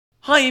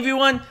Hi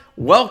everyone,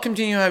 welcome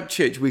to New Hope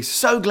Church. We're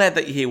so glad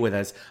that you're here with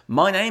us.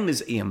 My name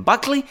is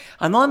Buckley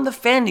and I'm the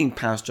founding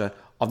pastor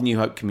of New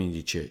Hope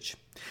Community Church.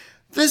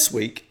 This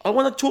week I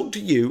want to talk to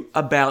you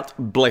about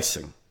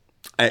blessing.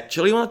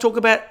 Actually, I want to talk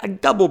about a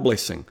double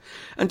blessing.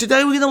 And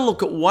today we're going to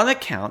look at one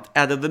account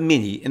out of the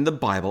many in the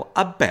Bible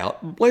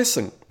about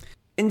blessing.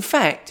 In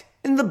fact,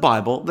 in the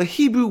Bible, the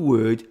Hebrew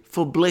word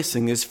for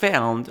blessing is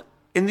found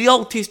in the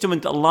Old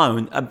Testament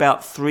alone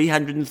about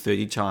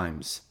 330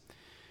 times.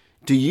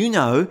 Do you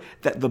know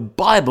that the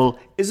Bible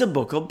is a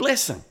book of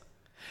blessing?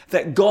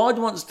 That God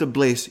wants to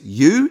bless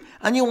you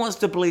and He wants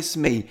to bless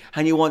me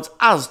and He wants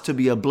us to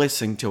be a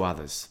blessing to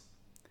others.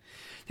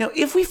 Now,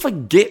 if we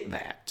forget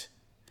that,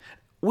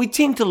 we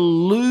tend to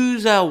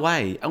lose our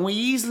way and we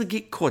easily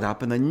get caught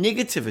up in the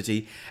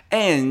negativity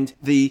and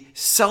the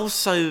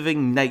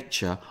self-serving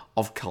nature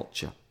of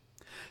culture.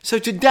 So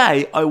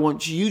today, I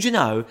want you to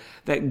know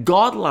that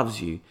God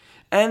loves you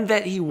and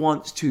that He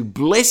wants to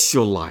bless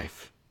your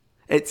life.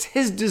 It's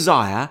His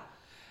desire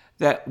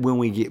that when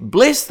we get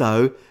blessed,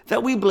 though,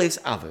 that we bless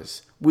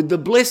others with the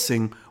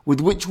blessing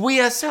with which we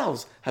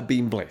ourselves have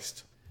been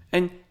blessed.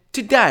 And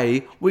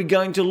today, we're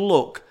going to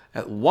look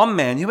at one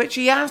man who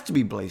actually asked to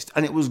be blessed,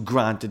 and it was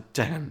granted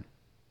to him.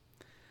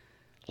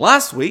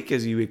 Last week,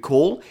 as you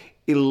recall,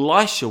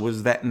 Elisha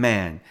was that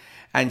man,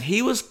 and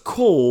he was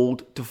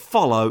called to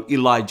follow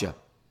Elijah.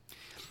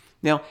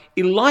 Now,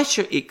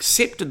 Elisha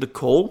accepted the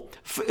call.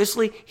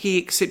 Firstly, he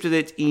accepted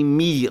it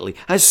immediately.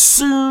 As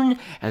soon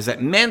as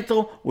that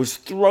mantle was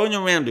thrown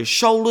around his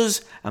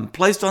shoulders and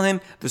placed on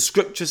him, the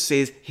scripture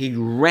says he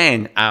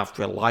ran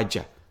after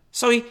Elijah.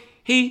 So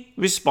he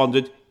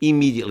responded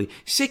immediately.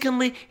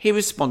 Secondly, he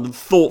responded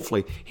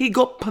thoughtfully. He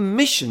got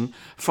permission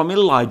from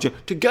Elijah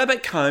to go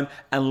back home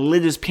and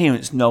let his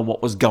parents know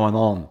what was going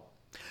on.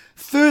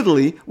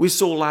 Thirdly, we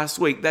saw last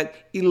week that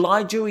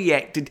Elijah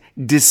reacted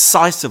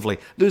decisively.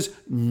 There's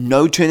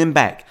no turning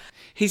back.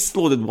 He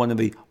slaughtered one of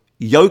the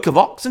yoke of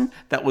oxen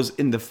that was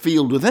in the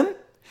field with him,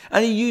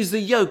 and he used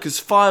the yoke as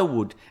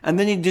firewood, and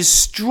then he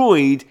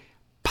destroyed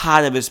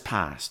part of his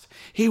past.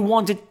 He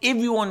wanted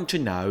everyone to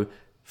know,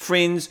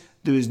 friends,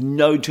 there is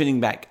no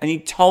turning back, and he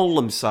told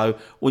them so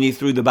when he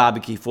threw the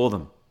barbecue for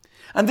them.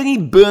 And then he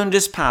burned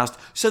his past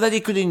so that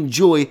he could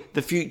enjoy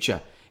the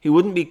future. He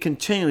wouldn't be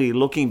continually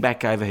looking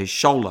back over his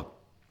shoulder.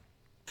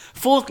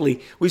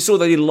 Fourthly, we saw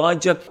that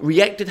Elijah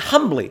reacted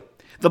humbly.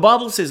 The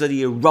Bible says that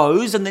he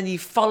arose and then he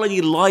followed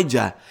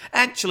Elijah.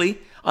 Actually,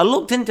 I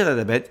looked into that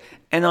a bit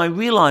and I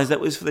realized that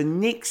it was for the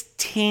next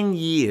 10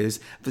 years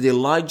that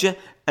Elijah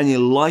and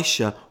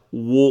Elisha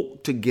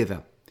walked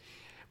together,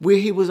 where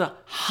he was a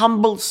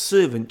humble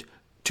servant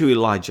to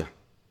Elijah.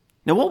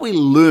 Now, what we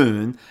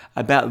learn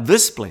about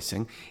this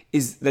blessing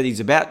is that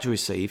he's about to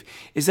receive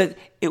is that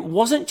it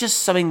wasn't just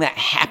something that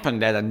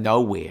happened out of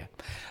nowhere.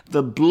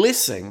 The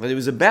blessing that he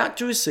was about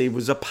to receive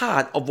was a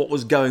part of what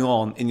was going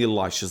on in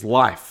Elisha's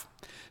life.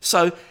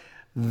 So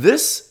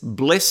this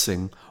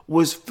blessing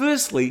was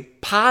firstly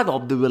part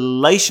of the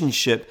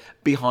relationship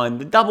behind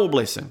the double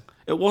blessing.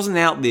 It wasn't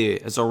out there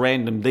as a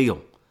random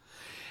deal.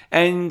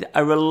 And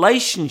a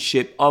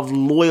relationship of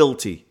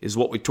loyalty is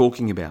what we're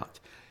talking about.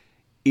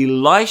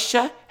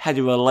 Elisha had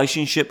a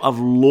relationship of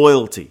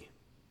loyalty.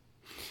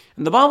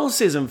 And the Bible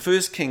says in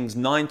 1 Kings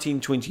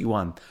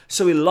 19:21,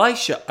 so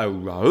Elisha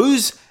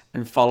arose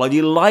and followed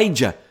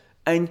Elijah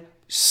and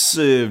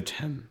served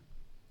him.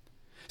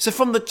 So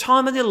from the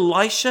time that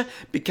Elisha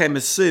became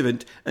a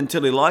servant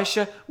until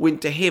Elisha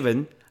went to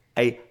heaven,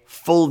 a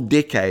full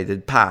decade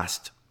had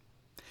passed.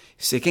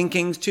 2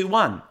 Kings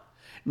 2:1.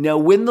 Now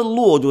when the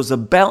Lord was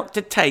about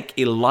to take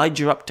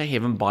Elijah up to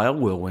heaven by a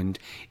whirlwind,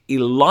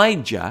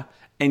 Elijah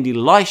and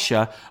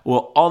Elisha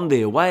were on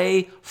their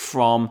way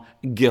from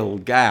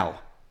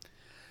Gilgal.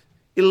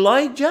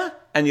 Elijah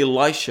and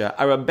Elisha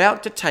are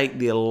about to take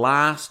their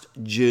last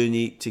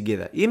journey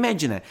together. You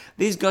imagine that.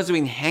 These guys have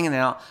been hanging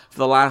out for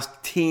the last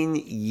 10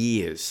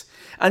 years.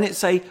 And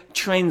it's a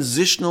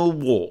transitional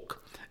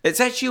walk. It's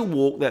actually a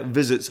walk that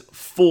visits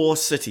 4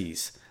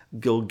 cities: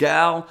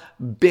 Gilgal,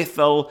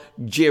 Bethel,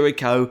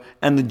 Jericho,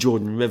 and the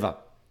Jordan River.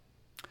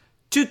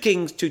 2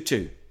 Kings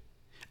 2:2.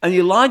 And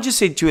Elijah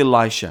said to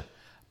Elisha,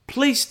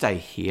 please stay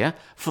here,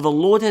 for the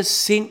Lord has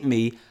sent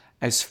me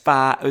as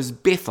far as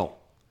Bethel.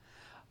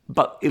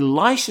 But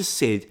Elisha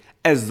said,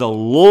 as the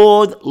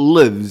Lord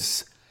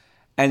lives,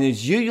 and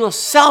as you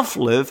yourself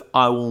live,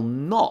 I will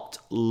not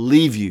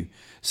leave you.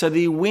 So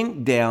they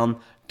went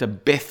down to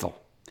Bethel.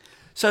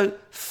 So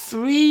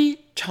 3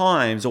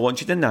 times, I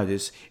want you to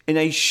notice, in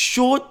a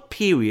short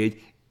period,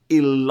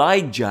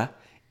 Elijah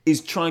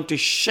is trying to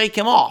shake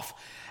him off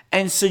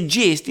and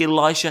suggest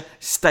Elisha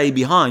stay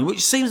behind,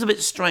 which seems a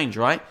bit strange,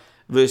 right?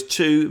 Verse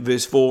 2,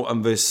 verse 4,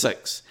 and verse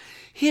 6.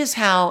 Here's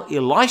how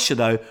Elisha,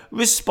 though,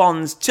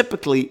 responds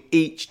typically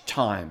each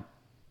time.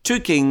 2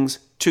 Kings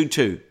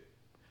 2:2,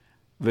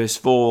 verse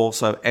 4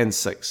 also and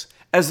 6.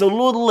 As the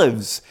Lord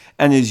lives,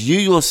 and as you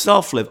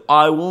yourself live,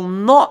 I will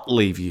not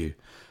leave you.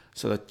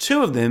 So the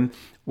 2 of them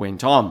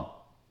went on.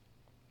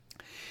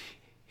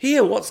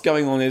 Here what's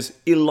going on is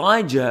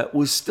Elijah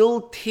was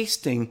still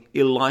testing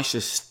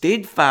Elisha's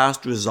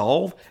steadfast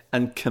resolve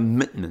and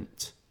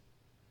commitment.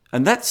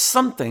 And that's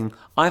something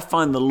I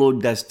find the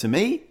Lord does to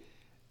me,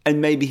 and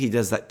maybe he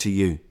does that to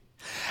you.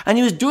 And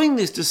he was doing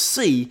this to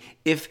see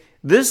if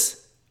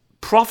this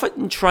prophet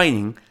in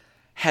training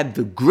had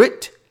the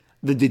grit,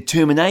 the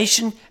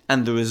determination,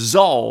 and the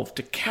resolve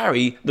to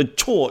carry the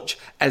torch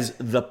as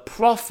the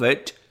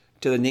prophet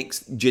to the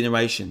next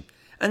generation.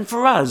 And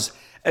for us,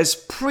 as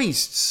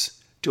priests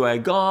to our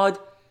God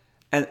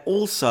and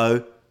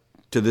also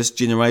to this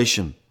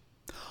generation.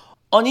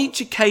 On each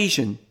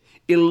occasion,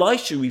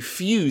 Elisha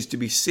refused to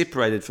be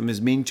separated from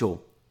his mentor,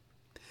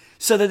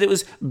 so that it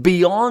was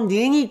beyond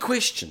any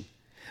question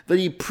that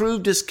he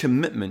proved his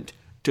commitment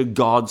to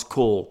God's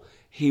call.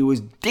 He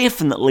was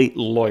definitely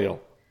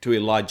loyal to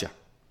Elijah.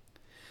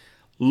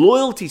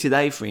 Loyalty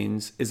today,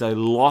 friends, is a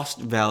lost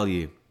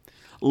value.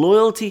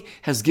 Loyalty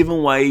has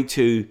given way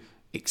to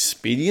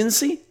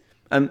expediency.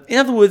 In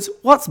other words,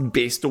 what's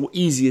best or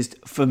easiest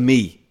for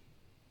me?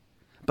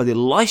 But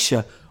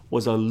Elisha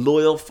was a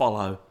loyal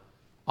follower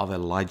of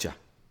Elijah.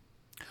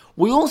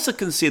 We also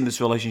can see in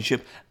this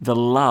relationship the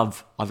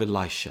love of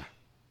Elisha.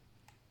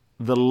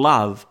 The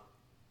love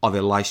of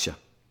Elisha.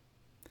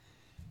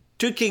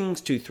 2 Kings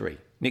 2:3,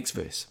 next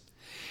verse.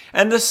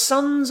 And the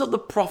sons of the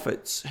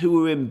prophets who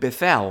were in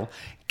Bethel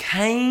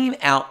came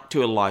out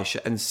to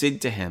Elisha and said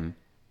to him,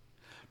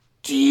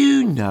 "Do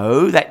you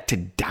know that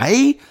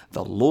today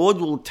the Lord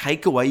will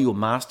take away your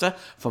master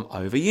from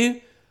over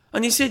you?"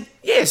 And he said,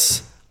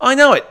 "Yes, I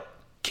know it.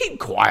 Keep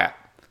quiet."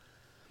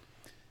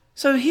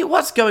 So here,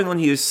 what's going on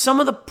here is some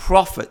of the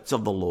prophets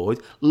of the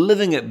Lord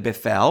living at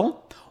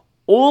Bethel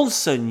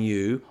also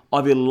knew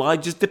of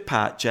Elijah's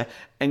departure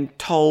and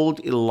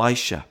told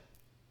Elisha.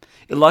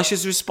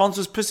 Elisha's response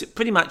was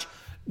pretty much,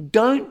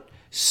 "Don't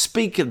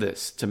speak of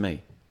this to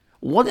me."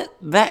 What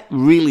that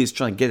really is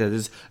trying to get at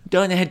is,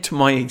 don't add to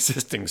my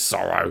existing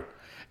sorrow.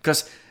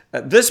 Because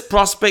this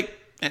prospect,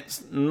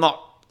 it's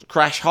not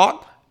crash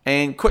hot,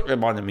 and quit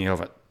reminding me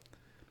of it.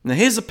 Now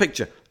here's a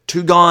picture.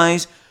 Two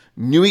guys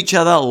knew each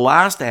other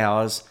last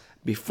hours.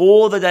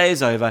 Before the day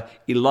is over,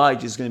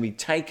 Elijah is going to be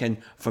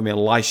taken from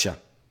Elisha.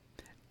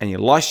 And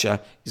Elisha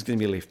is going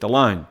to be left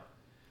alone.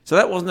 So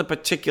that wasn't a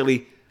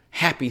particularly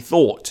happy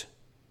thought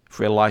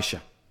for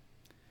Elisha.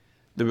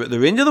 They're at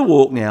the end of the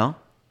walk now,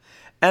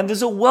 and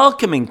there's a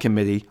welcoming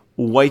committee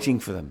waiting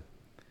for them.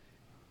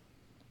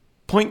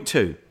 Point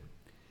 2.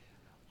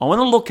 I want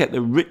to look at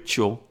the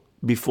ritual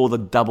before the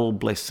double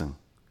blessing.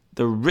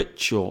 The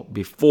ritual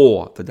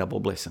before the double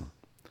blessing.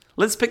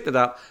 Let's pick that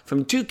up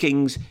from 2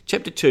 Kings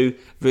chapter 2,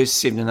 verse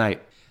 7 and 8.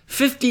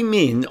 50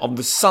 men of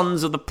the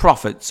sons of the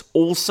prophets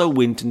also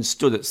went and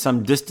stood at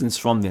some distance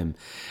from them,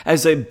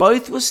 as they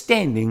both were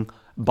standing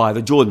by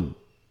the Jordan.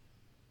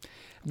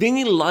 Then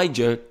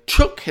Elijah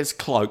took his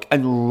cloak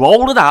and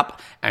rolled it up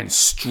and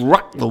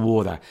struck the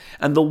water,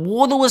 and the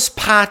water was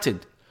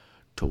parted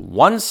to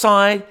one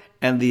side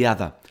and the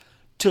other,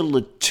 till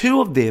the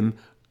two of them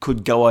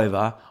could go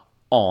over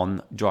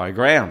on dry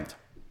ground.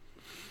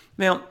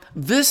 Now,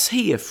 this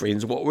here,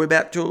 friends, what we're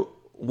about to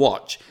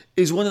watch,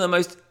 is one of the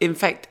most, in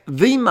fact,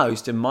 the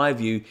most, in my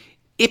view,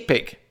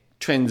 epic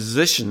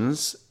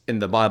transitions in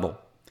the Bible.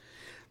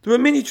 There are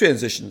many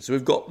transitions.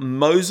 We've got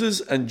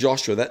Moses and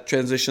Joshua, that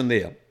transition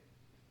there.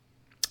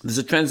 There's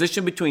a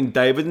transition between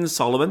David and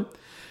Solomon,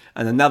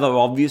 and another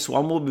obvious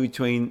one will be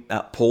between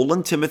Paul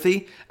and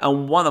Timothy,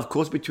 and one, of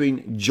course,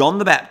 between John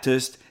the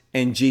Baptist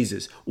and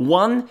Jesus.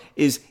 One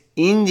is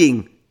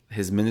ending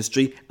his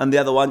ministry, and the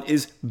other one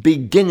is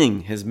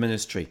beginning his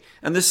ministry.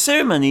 And the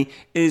ceremony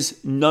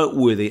is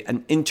noteworthy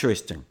and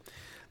interesting.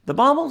 The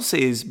Bible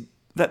says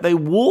that they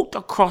walked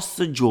across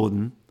the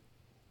Jordan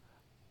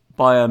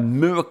by a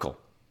miracle,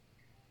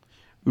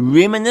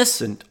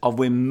 reminiscent of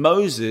when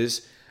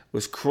Moses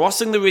was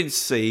crossing the Red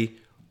Sea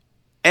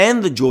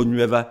and the Jordan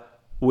River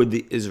with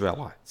the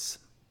Israelites.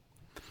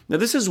 Now,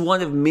 this is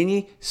one of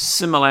many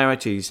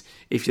similarities,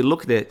 if you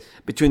look at it,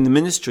 between the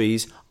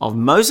ministries of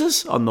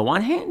Moses on the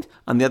one hand,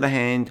 on the other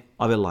hand,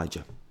 of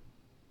Elijah.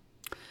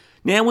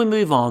 Now we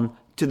move on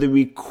to the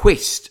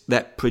request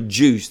that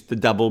produced the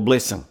double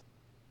blessing.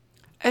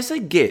 As they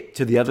get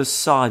to the other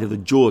side of the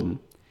Jordan,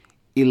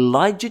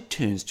 Elijah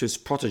turns to his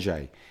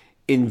protege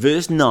in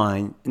verse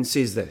 9 and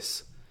says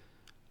this: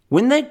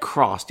 "When they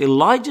crossed,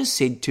 Elijah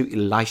said to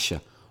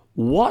Elisha,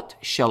 'What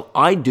shall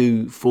I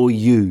do for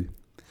you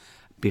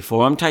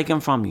before I'm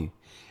taken from you?'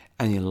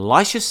 And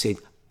Elisha said,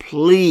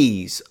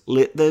 'Please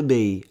let there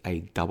be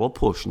a double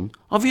portion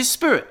of your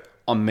spirit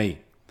on me.'"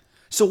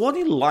 So what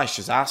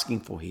Elisha's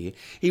asking for here,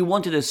 he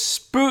wanted a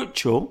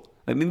spiritual,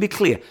 let me be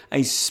clear,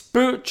 a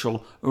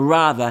spiritual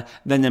rather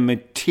than a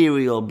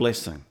material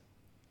blessing.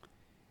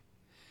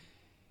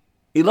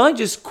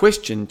 Elijah's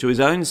question to his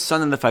own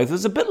son in the faith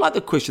was a bit like the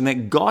question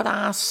that God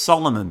asked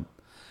Solomon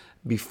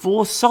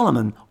before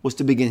Solomon was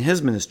to begin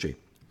his ministry.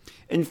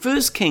 In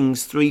 1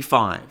 Kings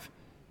 3:5,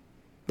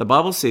 the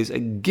Bible says,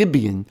 "At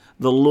Gibeon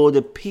the Lord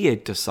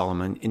appeared to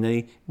Solomon in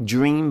a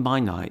dream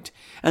by night,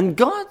 and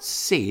God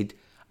said,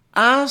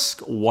 'Ask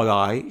what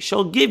I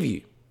shall give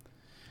you.'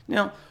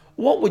 Now,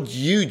 what would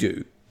you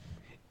do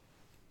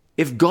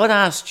if God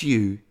asked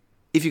you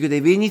if you could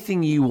have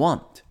anything you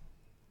want?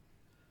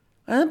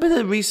 I did a bit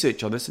of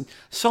research on this, and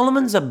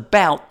Solomon's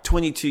about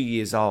 22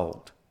 years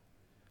old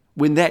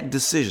when that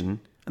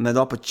decision and that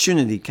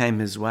opportunity came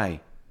his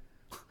way.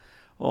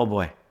 Oh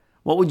boy,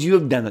 what would you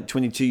have done at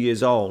 22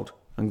 years old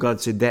when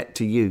God said that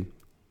to you?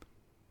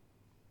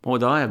 What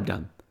would I have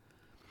done?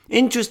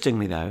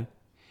 Interestingly though,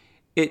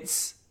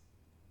 it's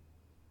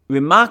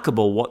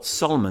remarkable what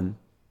Solomon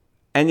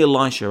and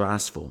Elisha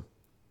asked for.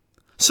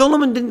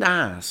 Solomon didn't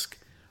ask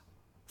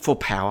for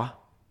power.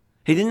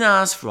 He didn't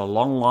ask for a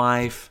long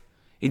life.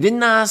 He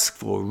didn't ask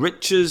for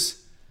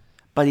riches,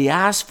 but he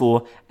asked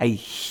for a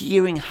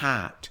hearing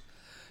heart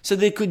so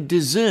they could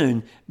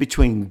discern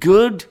between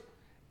good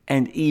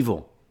and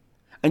evil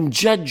and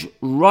judge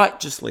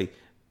righteously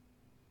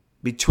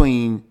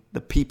between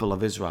the people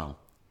of Israel.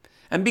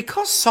 And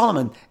because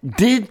Solomon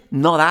did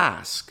not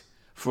ask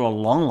for a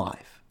long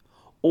life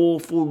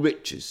or for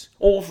riches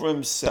or for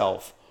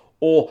himself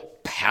or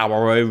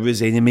power over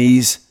his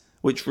enemies,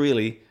 which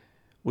really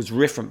was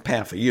referent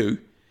power for you,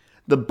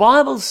 the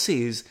Bible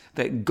says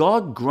that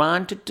God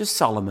granted to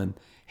Solomon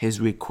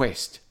his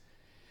request.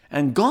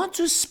 And God's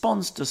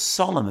response to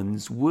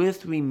Solomon's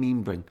worth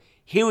remembering.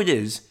 Here it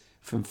is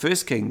from 1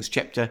 Kings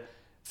chapter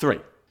 3.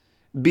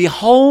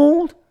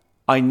 Behold,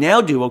 I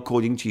now do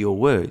according to your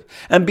word.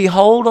 And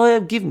behold, I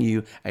have given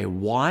you a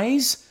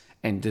wise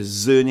and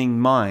discerning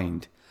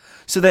mind,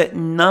 so that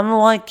none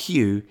like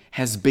you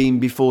has been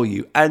before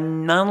you,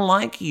 and none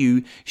like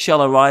you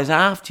shall arise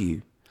after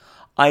you.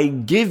 I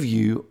give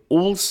you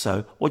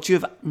also what you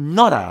have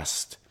not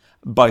asked,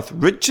 both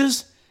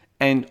riches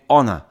and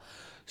honor,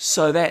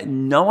 so that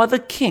no other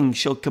king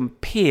shall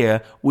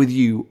compare with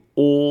you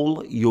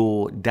all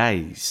your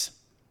days.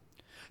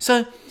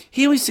 So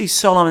here we see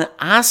Solomon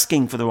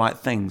asking for the right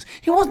things.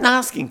 He wasn't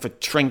asking for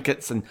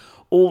trinkets and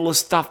all the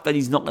stuff that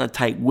he's not going to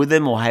take with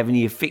him or have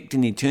any effect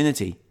in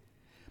eternity.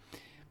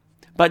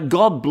 But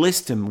God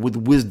blessed him with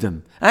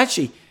wisdom.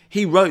 Actually,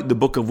 he wrote the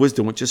book of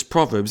wisdom, which is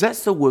Proverbs.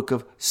 That's the work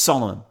of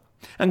Solomon.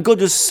 And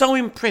God was so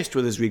impressed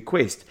with his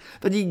request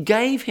that he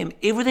gave him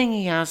everything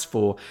he asked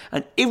for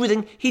and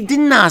everything he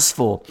didn't ask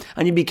for.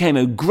 And he became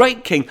a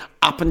great king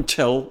up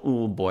until,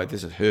 oh boy,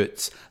 this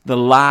hurts, the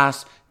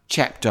last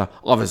chapter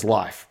of his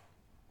life.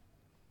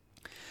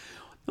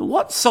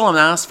 What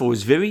Solomon asked for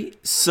is very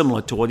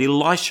similar to what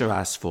Elisha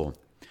asked for.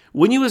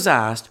 When he was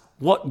asked,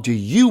 what do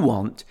you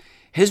want?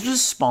 His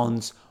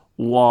response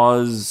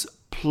was,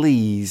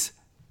 please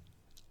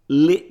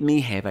let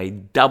me have a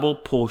double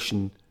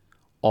portion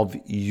of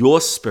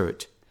your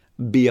spirit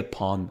be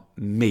upon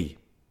me.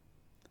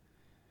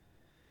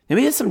 Now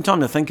we have some time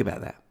to think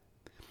about that.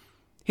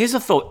 Here's a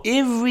thought.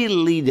 Every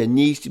leader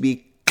needs to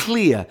be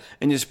clear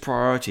in his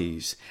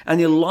priorities.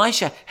 And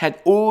Elisha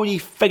had already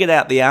figured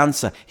out the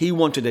answer. He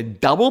wanted a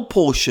double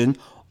portion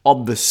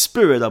of the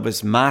spirit of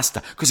his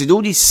master because he'd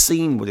already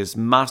seen what his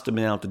master had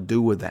been able to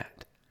do with that.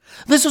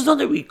 This was not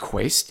a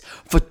request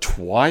for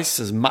twice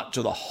as much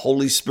of the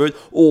Holy Spirit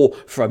or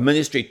for a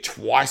ministry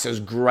twice as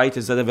great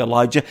as that of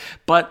Elijah,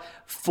 but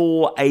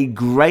for a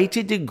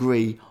greater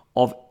degree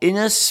of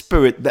inner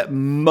spirit that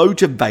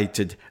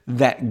motivated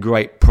that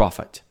great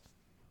prophet.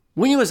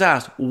 When he was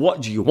asked,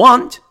 what do you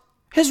want?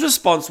 His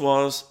response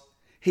was,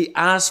 he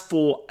asked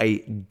for a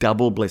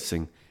double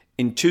blessing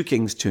in 2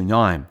 Kings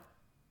 2:9.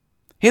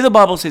 Here the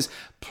Bible says,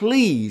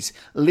 please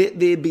let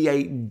there be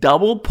a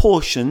double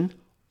portion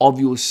of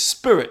your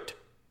spirit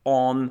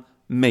on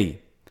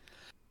me.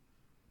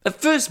 At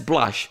first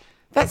blush,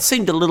 that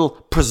seemed a little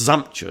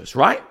presumptuous,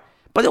 right?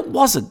 But it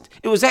wasn't.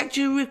 It was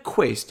actually a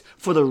request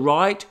for the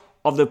right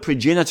of the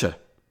progenitor.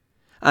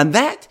 And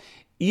that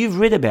you've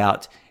read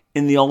about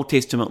in the Old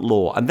Testament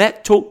law. And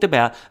that talked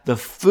about the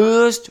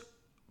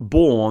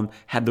firstborn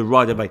had the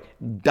right of a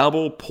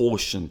double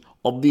portion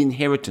of the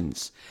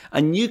inheritance.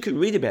 And you can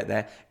read about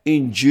that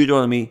in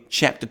Deuteronomy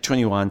chapter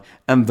 21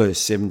 and verse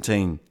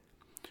 17.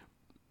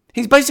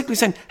 He's basically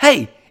saying,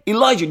 hey,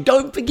 Elijah,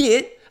 don't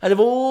forget, out of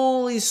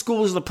all these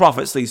schools of the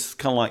prophets, these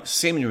kind of like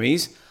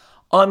seminaries,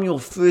 I'm your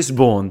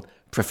firstborn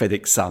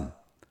prophetic son.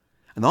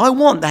 And I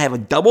want to have a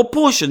double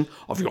portion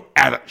of your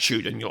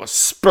attitude and your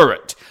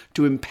spirit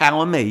to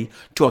empower me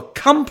to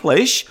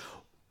accomplish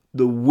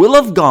the will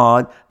of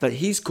God that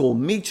he's called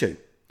me to.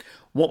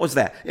 What was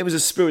that? It was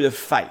a spirit of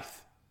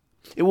faith.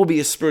 It will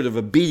be a spirit of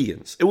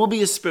obedience. It will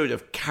be a spirit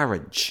of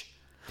courage.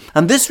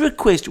 And this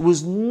request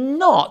was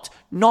not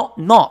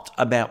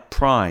about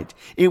pride.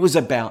 It was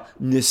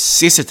about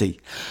necessity.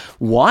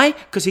 Why?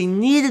 Because he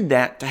needed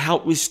that to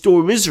help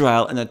restore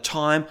Israel in a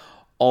time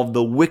of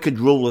the wicked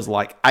rulers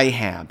like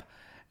Ahab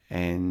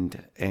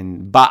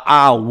and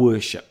Baal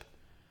worship.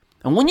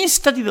 And when you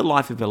study the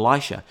life of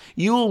Elisha,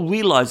 you will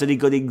realize that he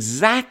got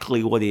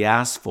exactly what he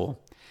asked for.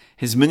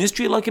 His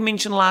ministry, like I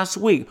mentioned last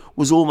week,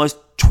 was almost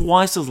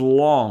twice as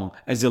long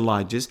as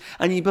Elijah's,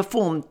 and he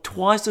performed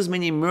twice as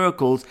many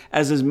miracles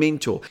as his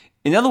mentor.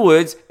 In other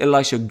words,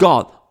 Elisha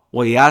got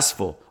what he asked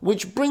for,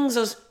 which brings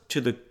us to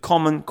the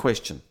common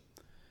question.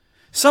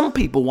 Some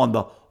people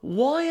wonder,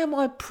 why are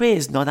my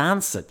prayers not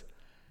answered?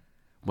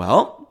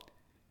 Well,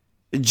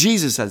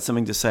 Jesus had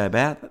something to say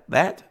about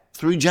that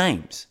through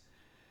James.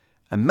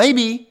 And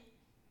maybe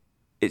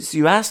it's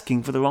you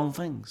asking for the wrong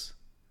things.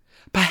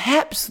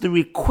 Perhaps the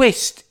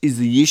request is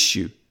the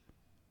issue.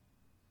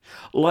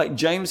 Like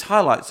James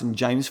highlights in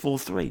James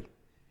 4:3.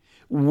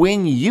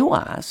 When you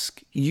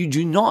ask, you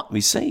do not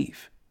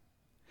receive.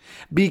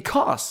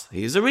 Because,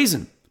 here's the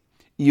reason,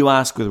 you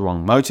ask with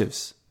wrong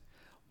motives.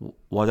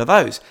 What are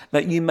those?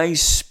 That you may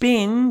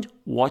spend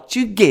what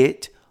you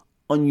get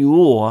on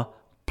your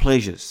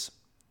pleasures.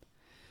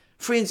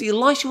 Friends,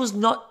 Elisha was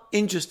not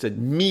interested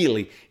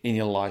merely in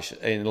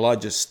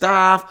Elijah's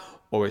staff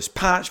or his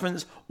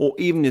parchments or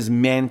even his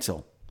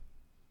mantle.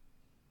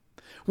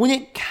 When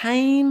it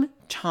came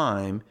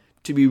time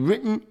to be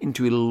written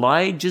into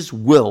Elijah's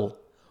will,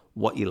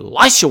 what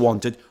Elisha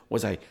wanted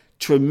was a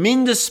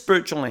tremendous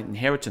spiritual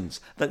inheritance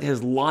that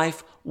his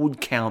life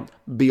would count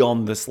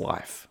beyond this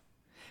life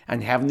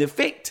and have an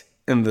effect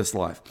in this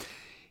life.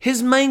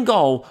 His main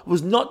goal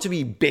was not to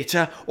be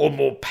better or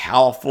more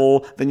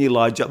powerful than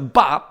Elijah,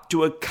 but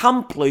to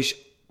accomplish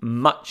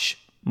much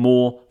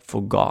more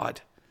for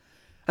God.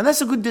 And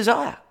that's a good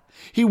desire.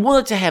 He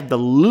wanted to have the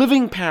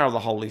living power of the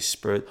Holy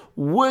Spirit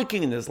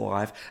working in his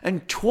life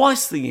and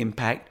twice the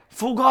impact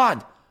for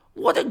God.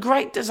 What a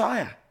great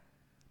desire.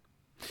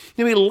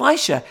 Now,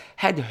 Elisha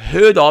had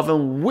heard of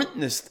and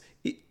witnessed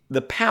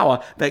the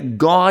power that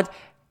God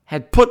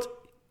had put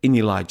in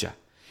Elijah.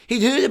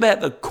 He'd heard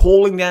about the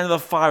calling down of the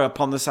fire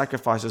upon the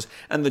sacrifices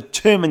and the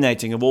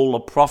terminating of all the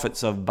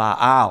prophets of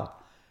Baal.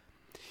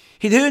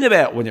 He'd heard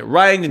about when it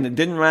rained and it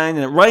didn't rain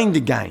and it rained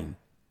again.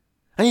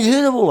 And he'd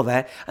heard of all of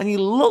that, and he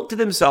looked at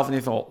himself and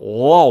he thought,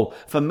 whoa,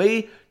 for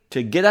me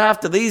to get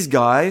after these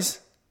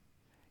guys,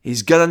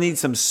 he's going to need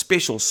some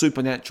special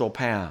supernatural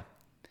power.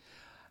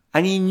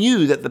 And he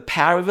knew that the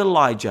power of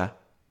Elijah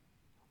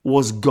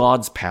was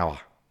God's power.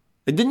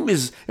 It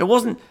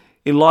wasn't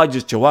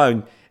Elijah's to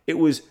own.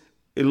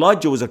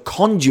 Elijah was a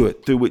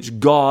conduit through which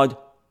God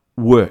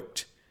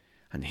worked.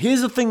 And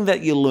here's the thing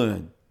that you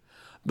learn.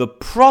 The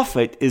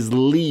prophet is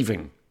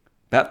leaving,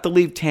 about to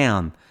leave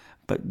town,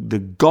 but the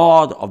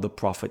God of the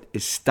prophet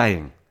is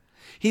staying.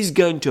 He's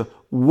going to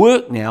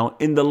work now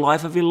in the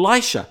life of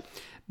Elisha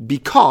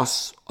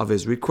because of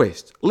his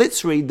request.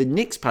 Let's read the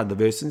next part of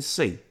the verse and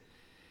see.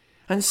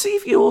 And see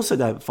if you also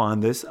don't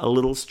find this a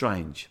little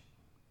strange.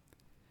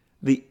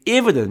 The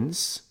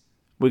evidence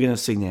we're going to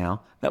see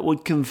now that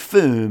would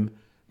confirm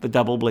the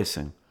double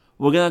blessing.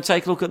 We're going to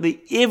take a look at the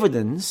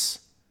evidence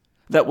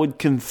that would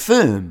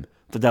confirm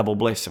the double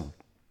blessing.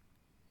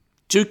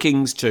 2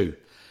 Kings 2,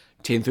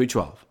 10 through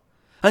 12.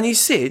 And he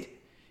said,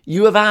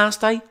 you have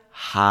asked a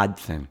hard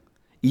thing.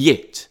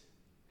 Yet,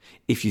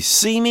 if you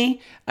see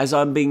me as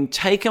I'm being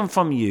taken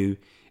from you,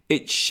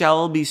 it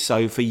shall be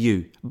so for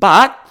you.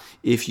 But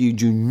if you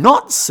do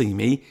not see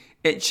me,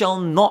 it shall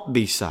not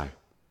be so.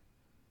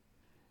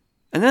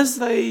 And as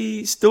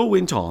they still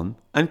went on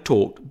and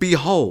talked,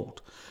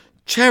 behold,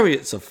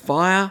 chariots of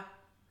fire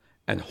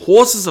and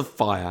horses of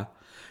fire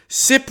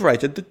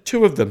separated the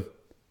two of them.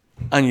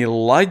 And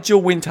Elijah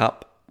went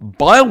up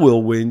by a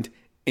whirlwind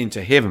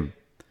into heaven.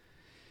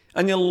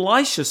 And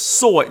Elisha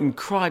saw it and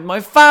cried, my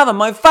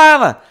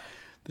father,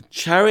 the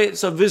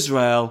chariots of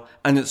Israel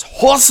and its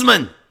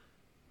horsemen.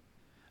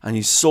 And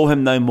he saw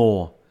him no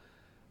more.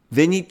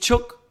 Then he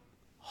took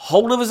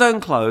hold of his own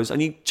clothes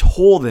and he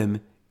tore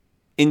them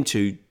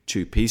into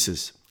 2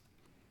 pieces.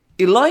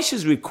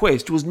 Elisha's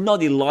request was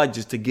not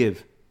Elijah's to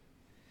give.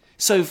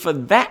 So for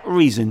that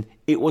reason,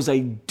 it was a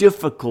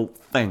difficult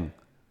thing.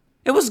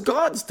 It was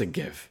God's to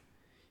give.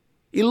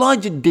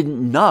 Elijah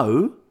didn't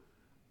know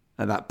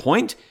at that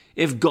point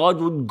if God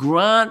would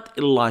grant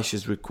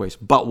Elisha's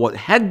request. But what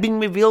had been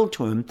revealed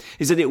to him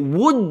is that it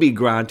would be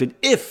granted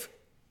if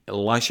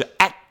Elisha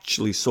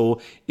actually saw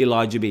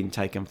Elijah being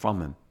taken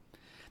from him.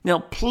 Now,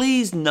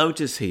 please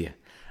notice here,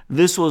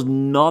 this was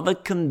not a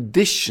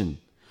condition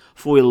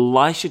for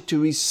Elisha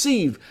to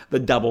receive the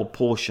double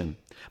portion,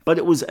 but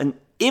it was an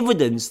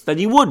evidence that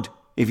he would.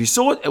 If he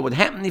saw it, it would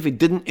happen. If he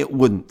didn't, it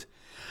wouldn't.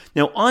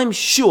 Now, I'm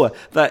sure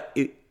that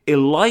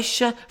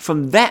Elisha,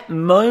 from that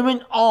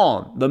moment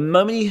on, the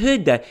moment he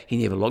heard that, he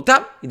never looked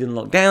up, he didn't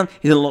look down,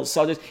 he didn't look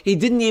sideways, he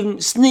didn't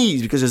even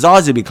sneeze because his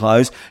eyes would be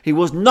closed. He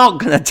was not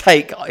going to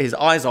take his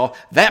eyes off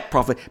that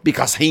prophet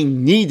because he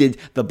needed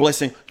the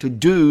blessing to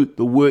do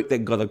the work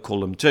that God had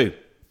called him to.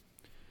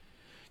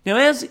 Now,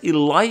 as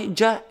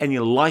Elijah and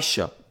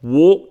Elisha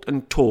walked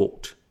and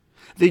talked,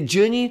 their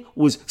journey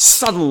was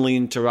suddenly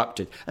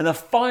interrupted, and a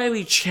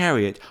fiery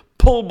chariot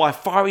pulled by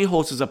fiery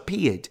horses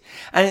appeared,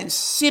 and it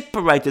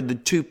separated the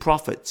 2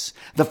 prophets.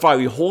 The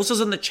fiery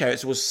horses and the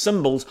chariots were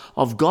symbols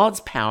of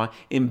God's power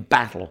in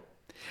battle.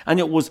 And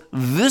it was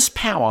this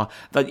power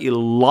that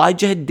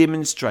Elijah had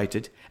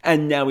demonstrated,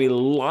 and now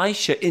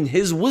Elisha, in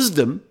his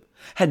wisdom,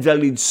 had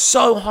valued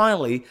so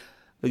highly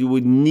that he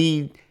would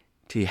need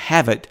to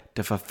have it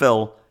to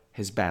fulfill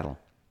his battle.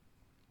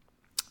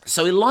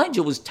 So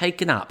Elijah was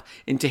taken up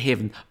into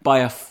heaven by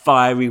a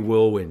fiery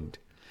whirlwind.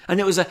 And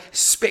it was a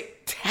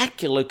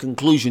spectacular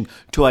conclusion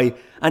to an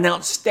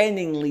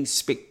outstandingly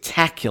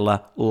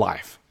spectacular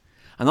life.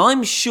 And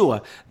I'm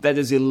sure that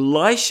as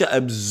Elisha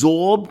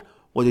absorbed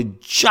what had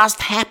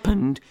just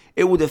happened,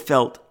 it would have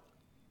felt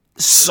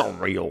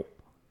surreal.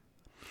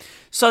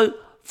 So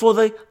for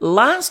the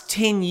last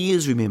 10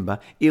 years, remember,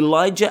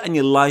 Elijah and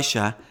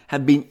Elisha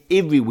have been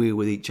everywhere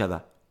with each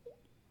other,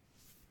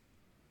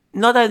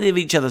 not out of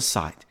each other's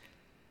sight.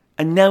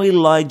 And now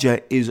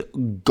Elijah is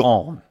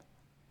gone.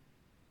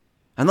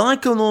 And I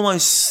can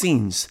almost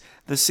sense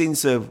the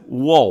sense of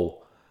woe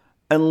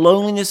and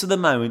loneliness of the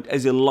moment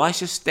as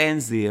Elisha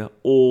stands there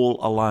all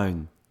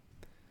alone.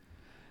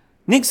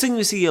 Next thing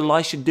we see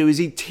Elisha do is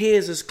he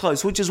tears his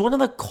clothes, which is one of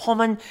the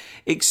common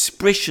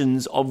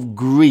expressions of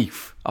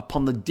grief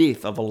upon the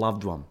death of a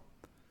loved one.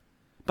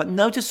 But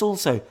notice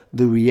also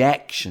the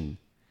reaction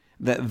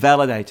that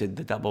validated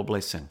the double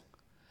blessing.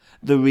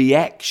 The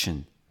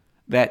reaction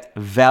that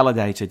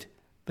validated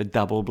the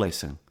double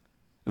blessing.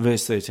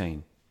 Verse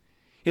 13.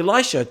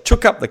 Elisha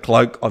took up the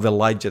cloak of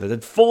Elijah that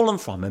had fallen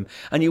from him,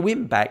 and he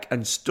went back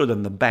and stood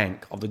on the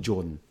bank of the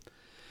Jordan.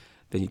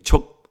 Then he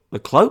took the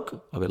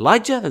cloak of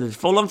Elijah that had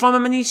fallen from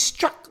him, and he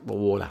struck the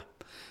water,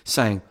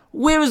 saying,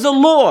 "Where is the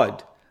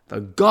Lord, the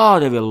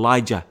God of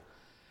Elijah?"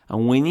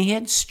 And when he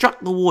had struck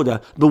the water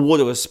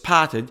was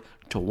parted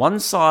to one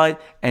side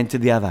and to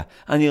the other,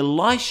 and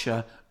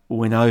Elisha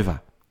went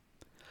over.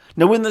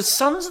 Now when the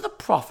sons of the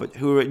prophet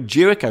who were at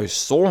Jericho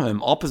saw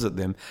him opposite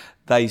them,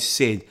 they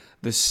said,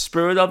 "The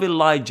spirit of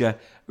Elijah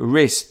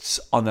rests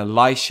on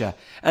Elisha."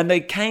 And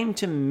they came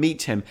to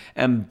meet him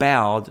and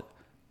bowed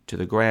to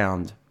the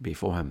ground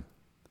before him.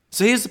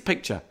 So here's the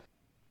picture.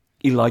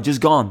 Elijah's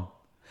gone.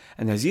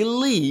 And as he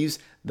leaves,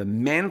 the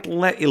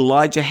mantle that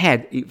Elijah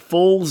had, it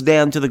falls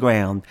down to the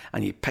ground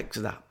and he picks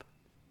it up.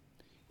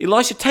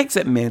 Elisha takes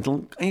that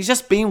mantle, and he's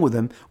just been with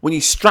him when he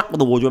struck with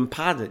the water and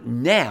parted it.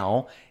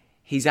 Now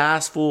he's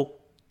asked for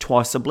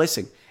twice the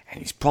blessing. And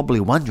he's probably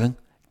wondering,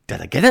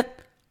 did I get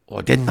it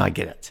or didn't I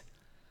get it?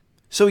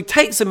 So he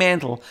takes the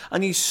mantle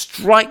and he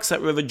strikes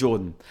that river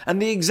Jordan. And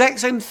the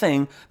exact same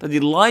thing that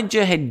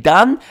Elijah had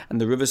done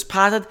and the rivers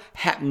parted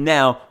happened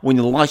now when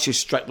Elisha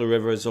struck the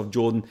rivers of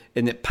Jordan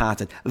and it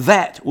parted.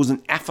 That was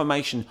an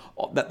affirmation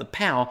that the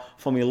power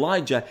from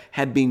Elijah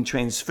had been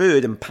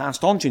transferred and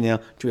passed on to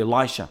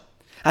Elisha.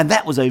 And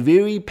that was a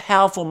very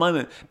powerful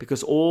moment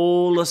because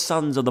all the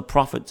sons of the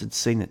prophets had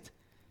seen it.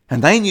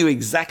 And they knew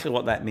exactly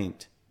what that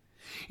meant.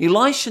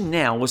 Elisha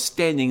now was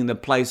standing in the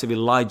place of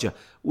Elijah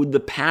with the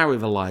power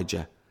of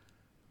Elijah.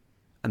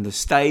 And the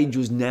stage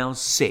was now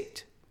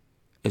set,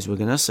 as we're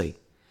going to see,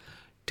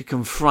 to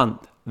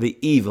confront the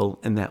evil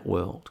in that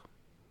world.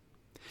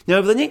 Now,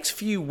 over the next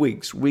few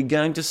weeks, we're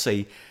going to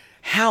see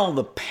how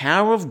the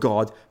power of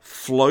God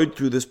flowed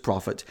through this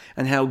prophet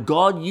and how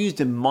God used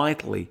him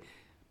mightily.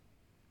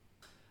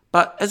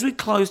 But as we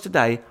close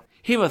today,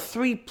 here are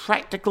 3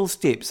 practical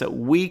steps that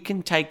we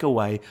can take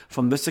away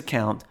from this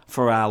account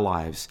for our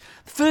lives.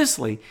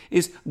 Firstly,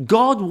 is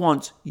God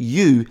wants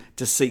you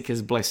to seek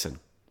his blessing.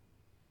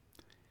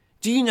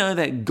 Do you know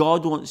that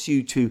God wants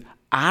you to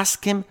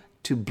ask him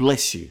to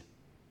bless you?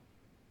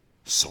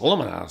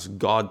 Solomon asked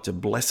God to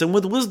bless him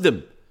with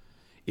wisdom.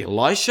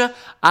 Elisha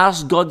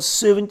asked God's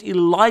servant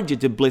Elijah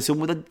to bless him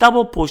with a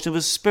double portion of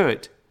his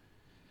spirit.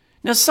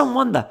 Now some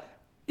wonder,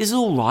 is it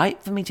all right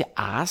for me to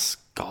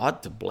ask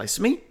God to bless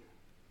me?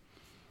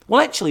 Well,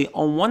 actually,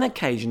 on one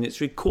occasion,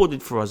 it's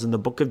recorded for us in the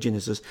book of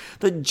Genesis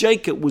that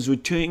Jacob was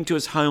returning to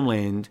his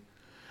homeland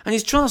and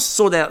he's trying to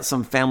sort out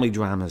some family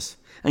dramas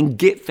and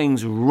get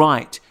things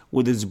right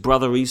with his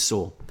brother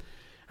Esau.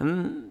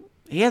 And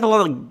he had a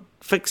lot of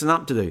fixing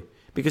up to do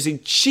because he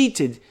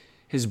cheated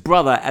his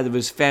brother out of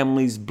his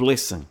family's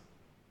blessing.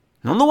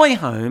 And on the way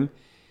home,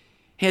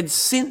 he had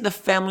sent the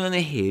family on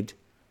ahead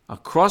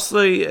across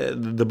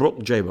the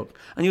brook Jabbok,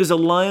 and he was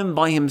alone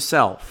by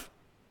himself.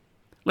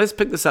 Let's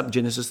pick this up,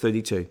 Genesis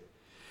 32.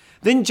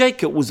 Then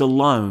Jacob was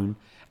alone,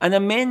 and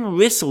a man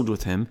wrestled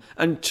with him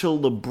until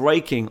the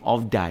breaking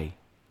of day.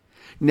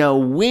 Now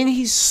when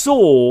he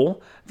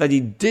saw that he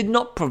did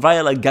not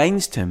prevail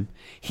against him,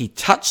 he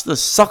touched the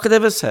socket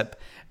of his hip,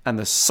 and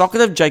the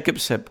socket of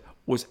Jacob's hip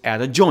was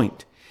out of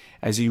joint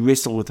as he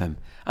wrestled with him.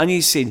 And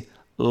he said,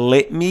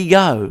 "Let me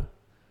go,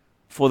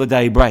 for the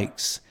day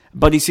breaks."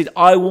 But he said,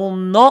 "I will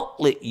not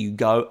let you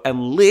go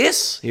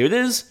unless," here it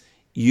is,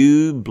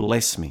 "you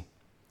bless me."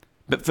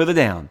 But further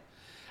down,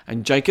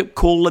 and Jacob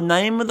called the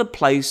name of the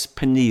place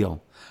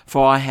Peniel,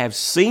 for I have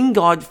seen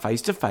God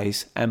face to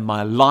face, and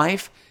my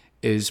life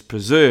is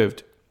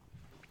preserved.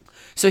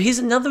 So here's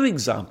another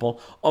example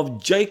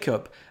of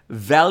Jacob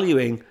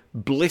valuing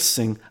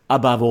blessing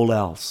above all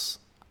else,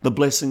 the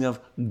blessing of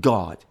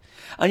God.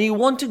 And he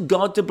wanted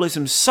God to bless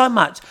him so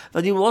much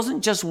that he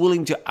wasn't just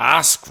willing to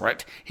ask for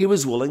it, he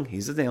was willing,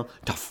 here's the deal,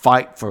 to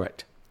fight for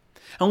it.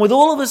 And with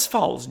all of his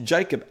faults,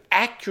 Jacob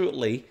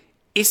accurately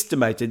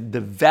estimated the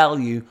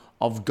value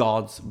of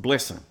God's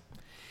blessing.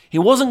 He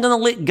wasn't going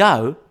to let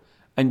go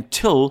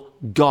until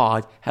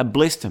God had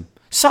blessed him.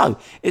 So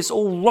it's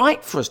all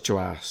right for us to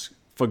ask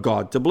for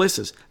God to bless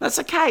us. That's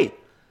okay.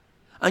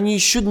 And you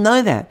should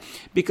know that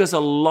because a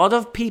lot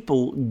of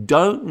people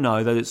don't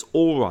know that it's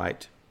all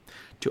right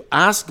to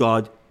ask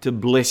God to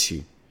bless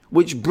you.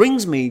 Which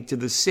brings me to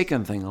the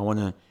second thing I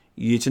want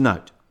you to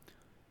note.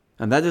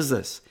 And that is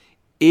this.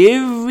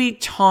 Every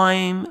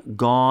time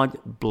God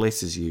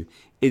blesses you,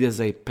 it is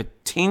a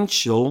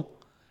potential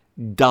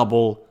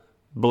double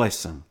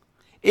blessing.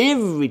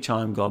 Every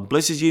time God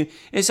blesses you,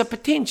 it's a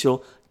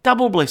potential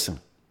double blessing.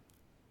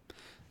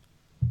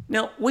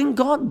 Now, when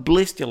God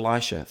blessed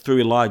Elisha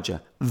through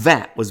Elijah,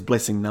 that was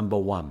blessing number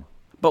one.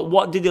 But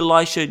what did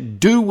Elisha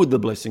do with the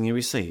blessing he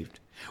received?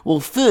 Well,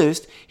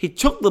 first, he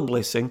took the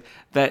blessing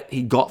that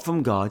he got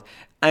from God,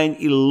 and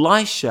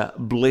Elisha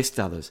blessed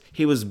others.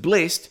 He was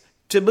blessed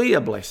to be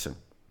a blessing.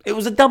 It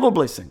was a double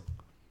blessing.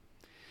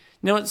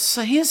 Now,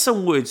 here's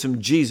some words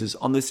from Jesus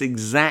on this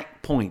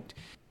exact point.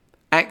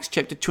 Acts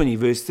chapter 20,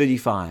 verse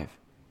 35.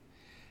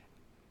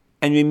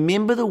 And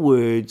remember the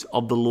words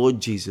of the Lord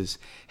Jesus,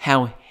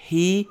 how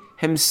he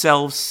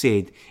himself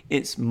said,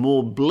 it's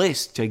more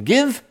blessed to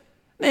give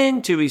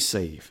than to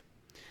receive.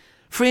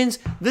 Friends,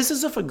 this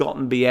is a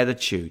forgotten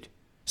beatitude.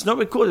 It's not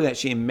recorded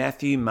actually in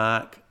Matthew,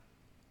 Mark,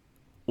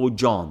 or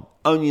John,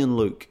 only in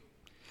Luke.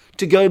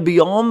 To go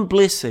beyond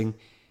blessing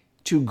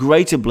to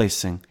greater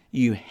blessing,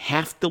 you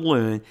have to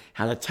learn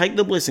how to take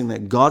the blessing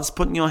that God's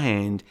put in your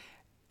hand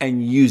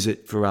and use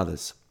it for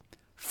others.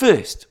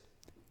 First,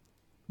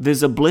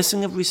 there's a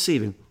blessing of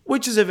receiving,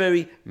 which is a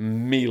very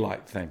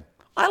me-like thing.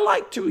 I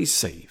like to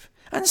receive,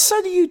 and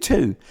so do you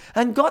too.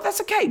 And God,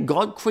 that's okay.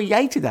 God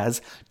created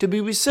us to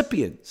be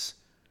recipients.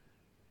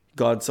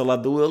 God so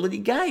loved the world that he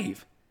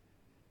gave.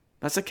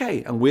 That's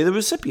okay, and we're the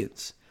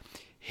recipients.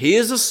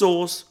 Here's the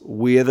source,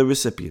 we're the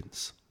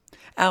recipients.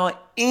 Our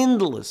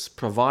endless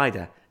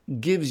provider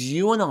gives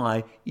you and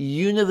I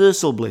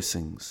universal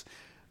blessings.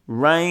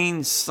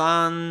 Rain,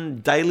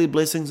 sun, daily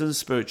blessings, and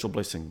spiritual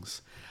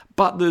blessings.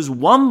 But there's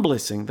one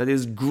blessing that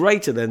is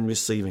greater than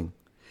receiving.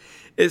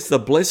 It's the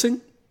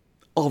blessing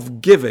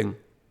of giving.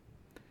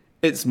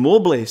 It's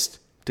more blessed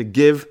to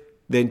give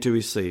than to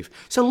receive.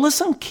 So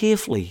listen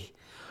carefully.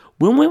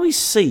 When we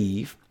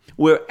receive,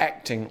 we're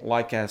acting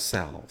like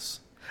ourselves.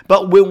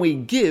 But when we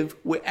give,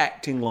 we're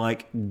acting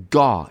like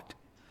God.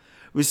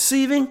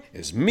 Receiving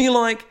is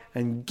me-like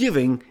and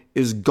giving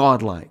is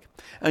God-like.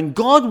 And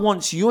God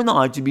wants you and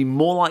I to be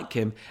more like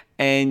him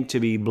and to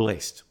be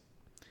blessed.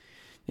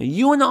 Now,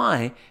 you and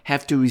I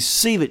have to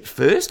receive it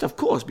first, of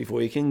course,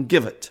 before you can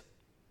give it.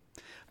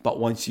 But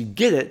once you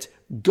get it,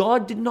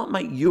 God did not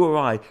make you or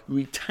I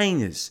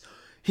retainers.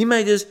 He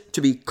made us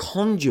to be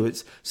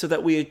conduits so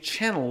that we are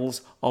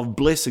channels of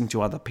blessing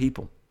to other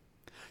people.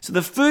 So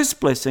the first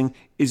blessing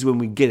is when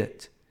we get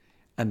it.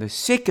 And the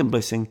second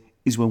blessing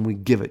is when we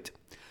give it.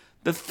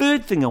 The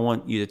third thing I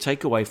want you to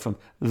take away from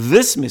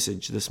this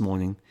message this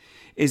morning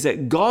is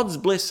that God's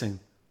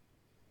blessing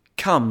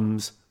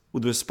comes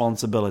with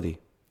responsibility.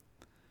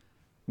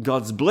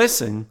 God's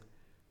blessing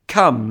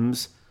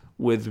comes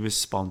with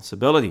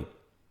responsibility.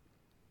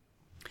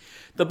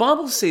 The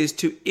Bible says,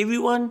 to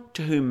everyone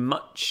to whom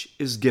much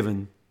is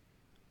given,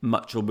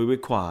 much will be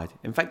required.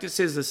 In fact, it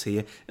says this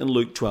here in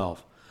Luke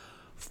 12.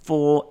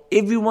 For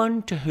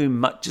everyone to whom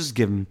much is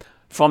given,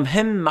 from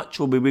him much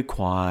will be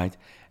required,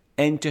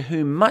 and to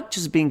whom much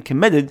has been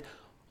committed,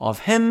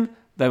 of him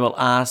they will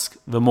ask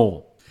the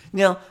more.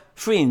 Now,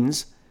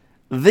 friends,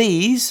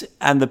 these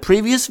and the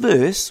previous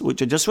verse,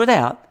 which I just read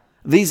out,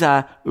 these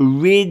are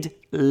red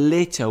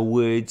letter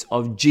words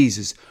of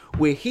Jesus,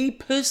 where he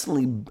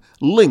personally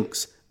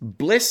links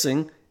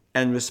blessing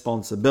and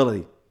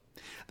responsibility.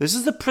 This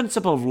is the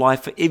principle of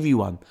life for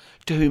everyone.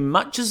 To whom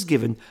much is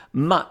given,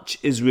 much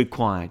is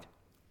required.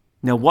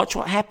 Now watch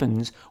what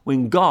happens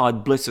when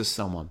God blesses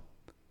someone.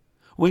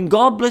 When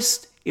God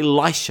blessed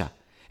Elisha,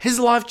 his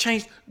life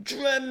changed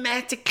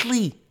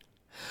dramatically.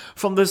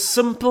 From the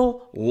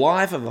simple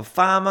life of a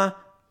farmer,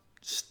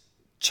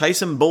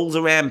 chasing bulls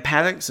around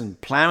paddocks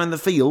and plowing the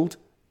field,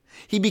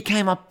 he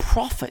became a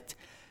prophet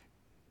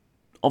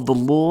of the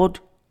Lord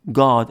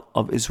God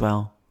of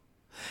Israel.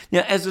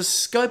 Now, as the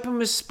scope and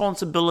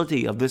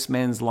responsibility of this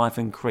man's life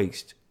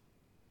increased,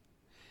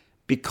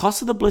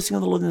 because of the blessing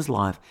of the Lord in his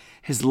life,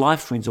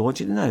 friends, I want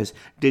you to notice,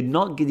 did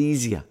not get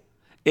easier.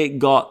 It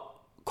got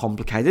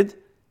complicated,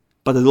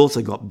 but it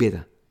also got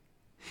better.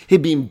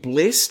 He'd been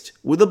blessed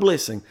with a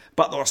blessing,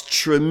 but there was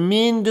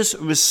tremendous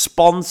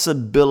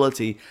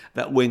responsibility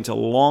that went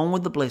along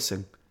with the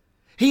blessing.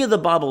 Here the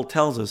Bible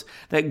tells us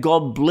that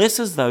God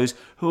blesses those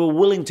who are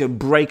willing to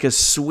break a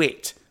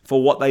sweat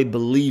for what they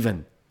believe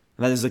in.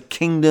 And that is the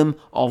kingdom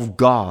of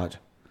God.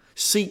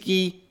 Seek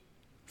ye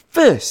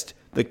first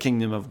the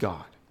kingdom of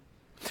God.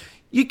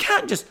 You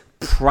can't just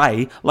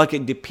pray like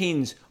it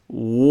depends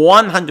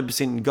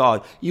 100% on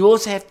God. You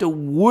also have to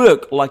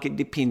work like it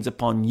depends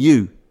upon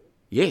you.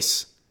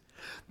 Yes.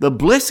 The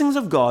blessings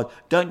of God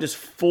don't just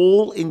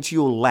fall into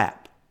your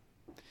lap.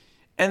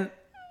 And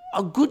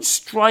a good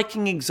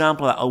striking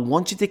example that I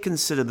want you to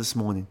consider this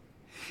morning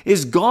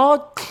is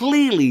God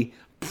clearly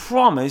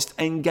promised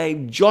and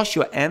gave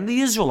Joshua and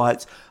the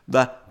Israelites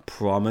the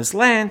promised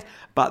land,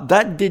 but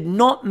that did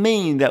not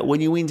mean that when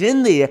you went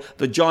in there,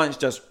 the giants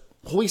just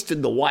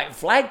hoisted the white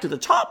flag to the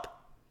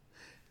top.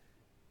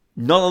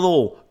 Not at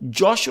all.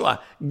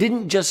 Joshua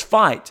didn't just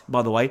fight,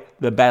 by the way,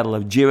 the Battle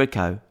of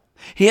Jericho.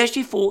 He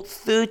actually fought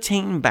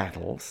 13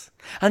 battles,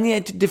 and he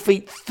had to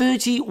defeat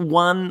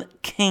 31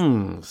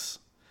 kings.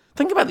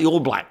 Think about the All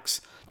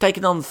Blacks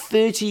taking on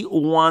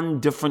 31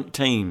 different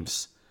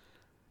teams.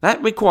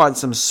 That required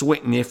some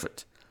sweat and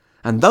effort.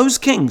 And those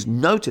kings,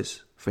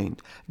 notice,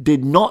 friend,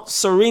 did not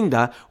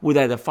surrender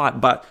without a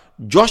fight, but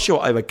Joshua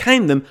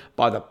overcame them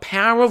by the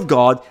power of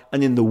God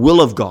and in the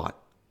will of God.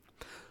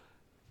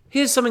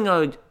 Here's something I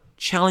would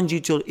challenge you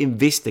to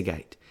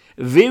investigate.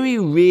 Very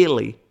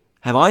rarely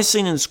have I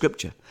seen in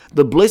Scripture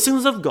the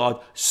blessings of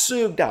God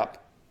served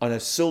up on a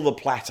silver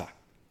platter.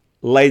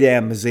 Lay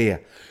down Messiah.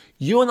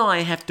 You and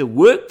I have to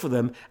work for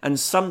them and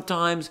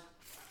sometimes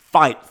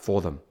fight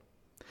for them.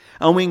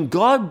 And when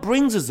God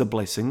brings us the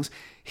blessings,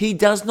 He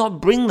does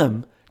not bring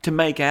them to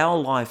make our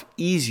life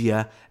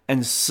easier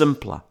and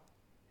simpler.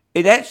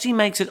 It actually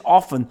makes it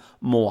often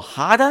more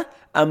harder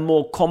and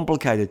more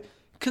complicated.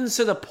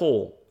 Consider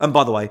Paul. And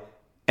by the way,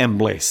 and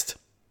blessed.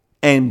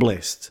 And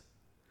blessed.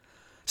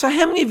 So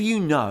how many of you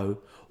know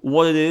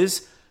what it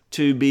is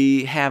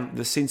to have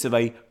the sense of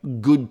a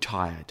good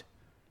tired?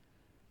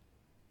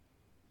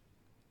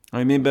 I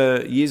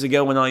remember years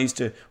ago when I used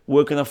to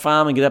work on a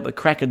farm and get up at the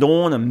crack of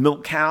dawn and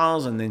milk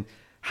cows and then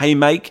hay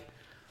make.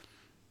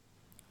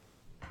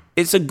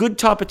 It's a good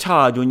type of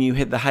tired when you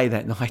hit the hay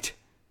that night.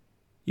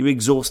 You're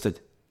exhausted,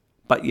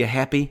 but you're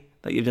happy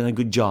that you've done a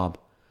good job.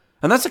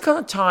 And that's the kind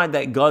of tired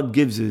that God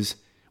gives us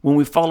when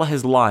we follow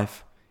His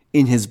life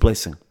in His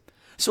blessing.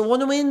 So I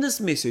want to end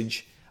this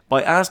message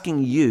by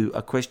asking you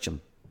a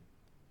question.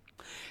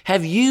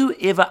 Have you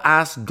ever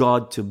asked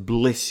God to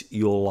bless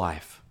your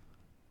life?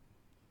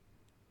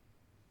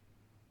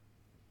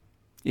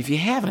 If you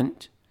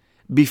haven't,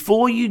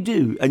 before you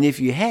do, and if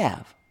you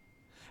have,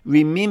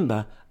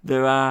 remember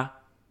there are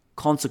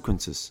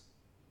consequences.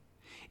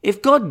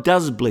 If God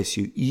does bless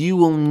you, you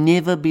will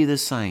never be the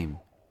same.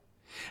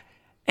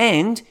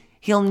 And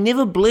He'll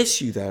never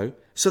bless you, though,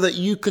 so that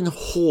you can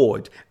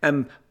hoard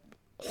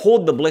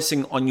the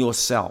blessing on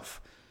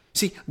yourself.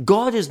 See,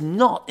 God is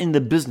not in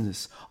the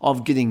business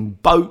of getting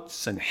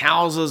boats and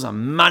houses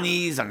and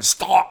monies and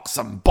stocks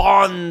and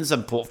bonds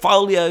and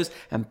portfolios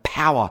and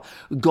power.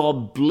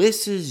 God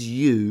blesses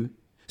you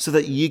so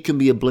that you can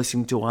be a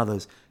blessing to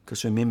others.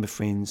 Because remember,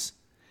 friends,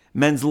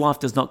 man's life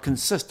does not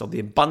consist of the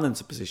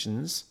abundance of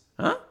possessions,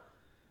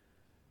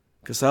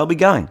 because they'll be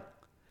going.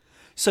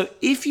 So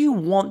if you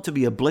want to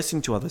be a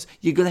blessing to others,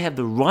 you've got to have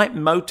the right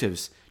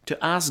motives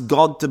to ask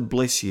God to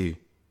bless you.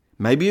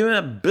 Maybe you're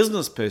a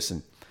business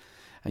person.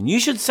 And you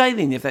should say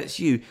then, if that's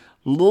you,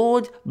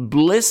 Lord,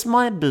 bless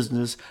my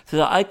business so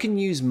that I can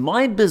use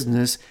my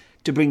business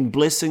to bring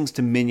blessings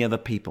to many other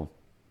people.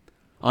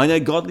 I know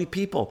godly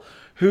people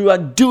who are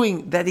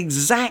doing that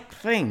exact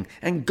thing,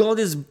 and God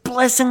is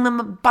blessing them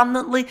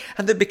abundantly,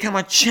 and they become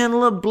a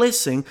channel of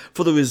blessing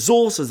for the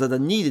resources that are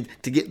needed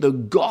to get the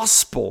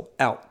gospel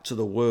out to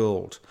the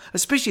world,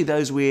 especially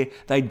those where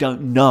they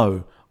don't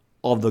know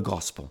of the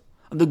gospel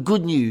and the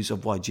good news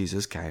of why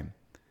Jesus came.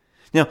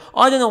 Now,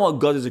 I don't know what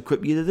God has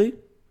equipped you to do,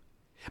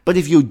 but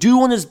if you do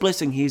want His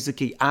blessing, here's the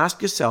key.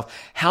 Ask yourself,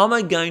 how am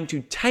I going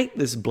to take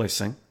this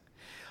blessing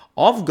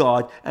of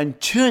God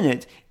and turn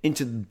it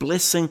into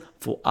blessing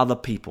for other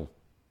people?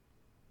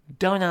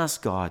 Don't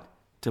ask God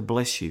to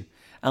bless you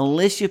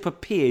unless you're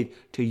prepared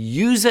to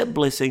use that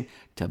blessing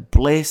to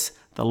bless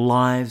the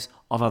lives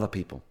of other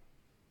people.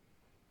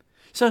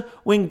 So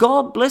when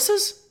God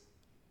blesses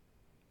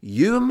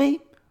you and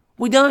me,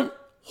 we don't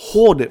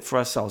hoard it for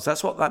ourselves.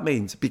 That's what that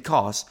means,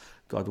 because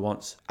God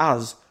wants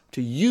us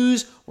to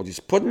use what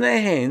He's put in our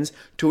hands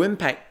to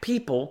impact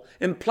people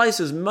in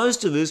places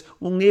most of us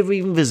will never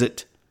even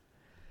visit.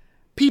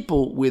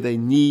 People where they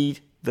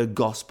need the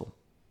gospel.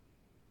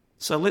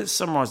 So let's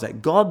summarize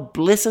that. God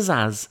blesses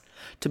us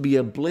to be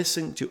a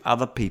blessing to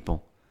other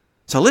people.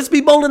 So let's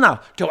be bold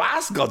enough to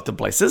ask God to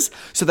bless us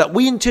so that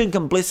we in turn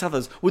can bless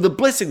others with the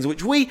blessings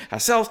which we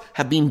ourselves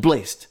have been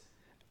blessed.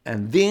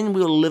 And then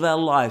we'll live our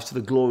lives to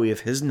the glory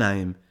of His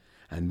name.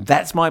 And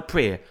that's my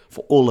prayer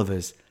for all of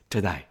us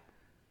today.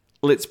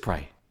 Let's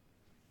pray.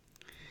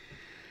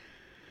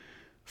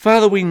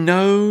 Father, we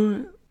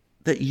know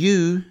that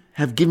You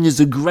have given us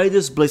the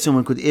greatest blessing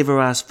one could ever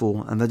ask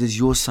for, and that is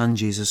Your Son,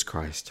 Jesus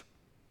Christ,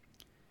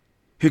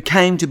 who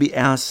came to be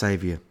our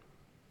Savior.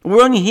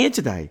 We're only here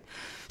today,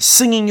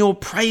 singing Your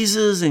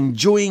praises,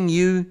 enjoying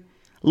You,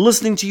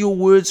 listening to Your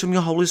words from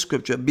Your Holy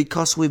Scripture,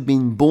 because we've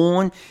been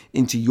born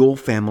into Your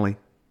family.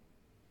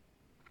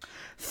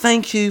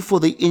 Thank You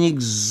for the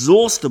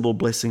inexhaustible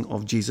blessing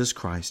of Jesus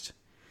Christ.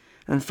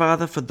 And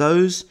Father, for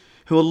those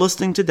who are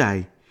listening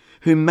today,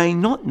 who may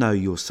not know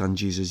Your Son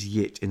Jesus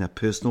yet in a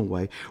personal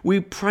way, we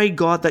pray,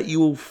 God, that You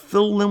will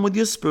fill them with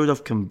Your spirit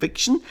of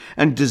conviction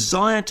and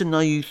desire to know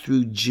You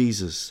through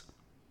Jesus.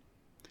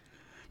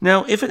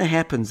 Now, if it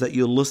happens that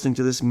you're listening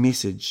to this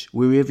message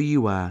wherever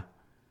you are,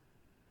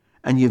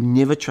 and you've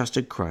never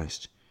trusted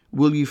Christ,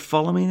 will you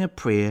follow me in a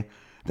prayer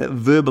that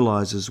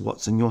verbalizes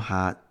what's in your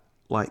heart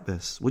like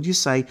this? Would you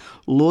say,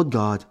 Lord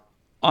God,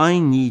 I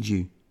need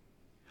You.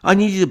 I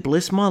need You to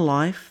bless my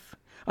life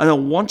And I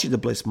want you to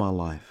bless my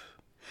life.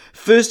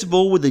 First of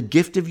all, with the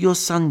gift of your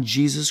Son,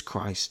 Jesus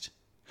Christ.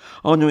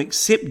 I want to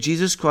accept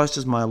Jesus Christ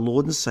as my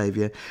Lord and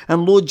Savior.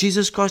 And Lord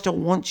Jesus Christ, I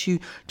want you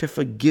to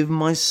forgive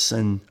my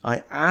sin.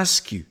 I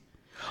ask you.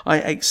 I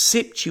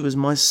accept you as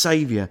my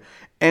Savior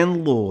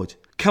and Lord.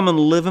 Come and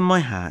live in my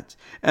heart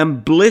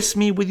and bless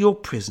me with your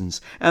presence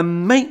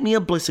and make me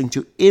a blessing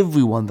to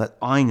everyone that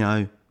I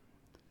know,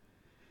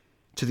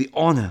 to the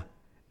honor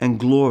and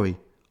glory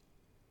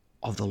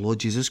of the Lord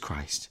Jesus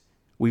Christ,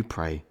 we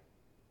pray.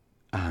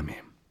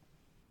 Amen.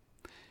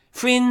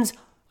 Friends,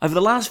 over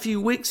the last few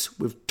weeks,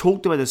 we've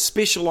talked about a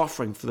special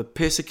offering for the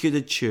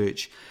persecuted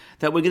church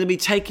that we're going to be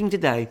taking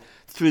today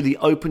through the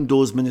Open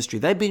Doors Ministry.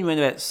 They've been around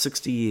about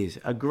 60 years,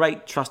 a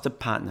great trusted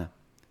partner.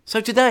 So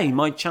today,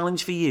 my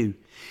challenge for you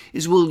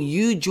is, will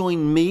you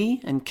join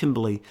me and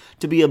Kimberly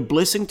to be a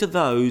blessing to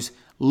those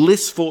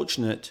less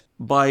fortunate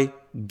by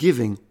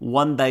giving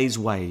one day's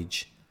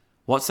wage?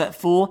 What's that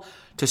for?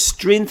 To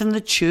strengthen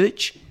the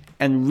church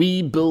and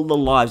rebuild the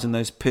lives in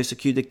those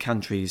persecuted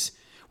countries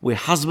where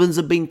husbands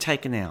have been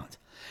taken out,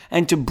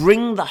 and to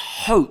bring the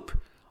hope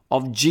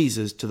of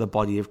Jesus to the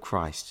body of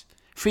Christ.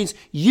 Friends,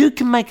 you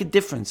can make a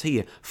difference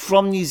here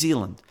from New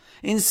Zealand.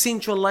 In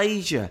Central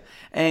Asia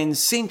and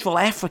Central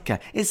Africa,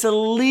 it's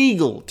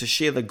illegal to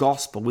share the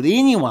gospel with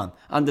anyone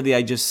under the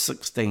age of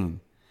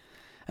 16.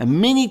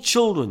 And many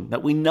children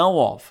that we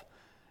know of,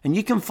 and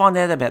you can find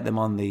out about them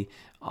on the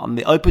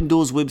Open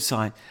Doors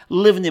website,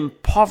 live in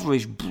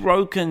impoverished,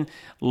 broken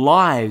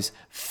lives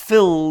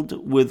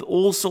filled with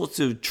all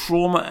sorts of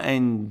trauma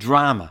and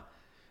drama.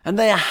 And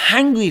they are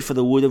hungry for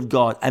the word of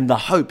God and the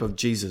hope of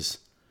Jesus.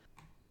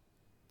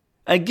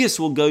 Our gifts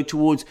will go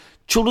towards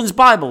children's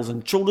Bibles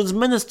and children's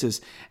ministers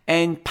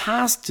and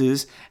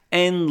pastors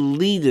and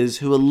leaders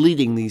who are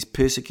leading these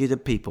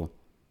persecuted people.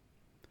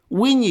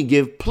 When you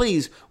give,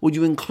 please, would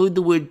you include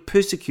the word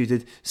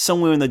persecuted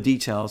somewhere in the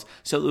details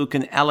so that we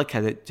can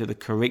allocate it to the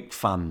correct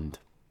fund.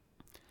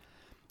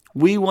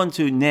 We want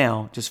to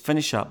now just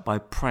finish up by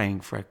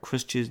praying for our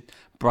Christian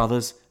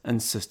brothers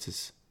and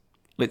sisters.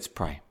 Let's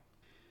pray.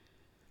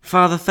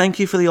 Father, thank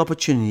you for the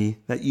opportunity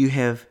that you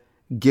have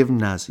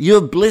given us. You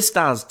have blessed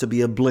us to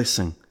be a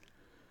blessing.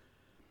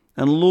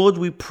 And Lord,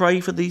 we pray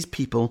for these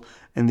people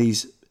and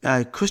these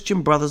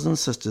Christian brothers and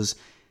sisters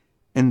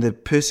in the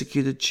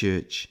persecuted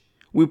church.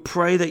 We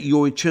pray that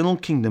your eternal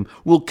kingdom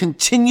will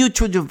continue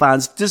to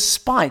advance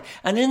despite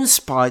and in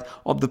spite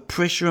of the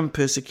pressure and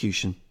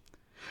persecution.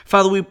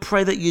 Father, we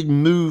pray that you'd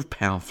move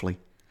powerfully,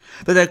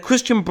 that our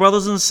Christian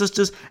brothers and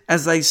sisters,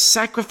 as they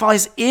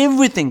sacrifice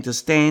everything to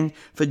stand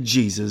for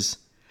Jesus,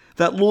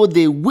 that, Lord,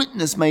 their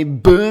witness may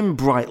burn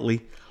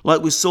brightly,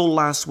 like we saw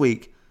last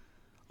week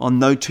on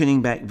No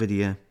Turning Back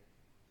video.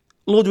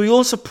 Lord, we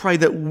also pray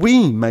that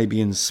we may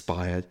be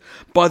inspired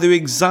by their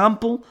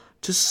example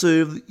to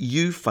serve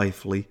you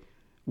faithfully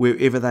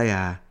wherever they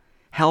are.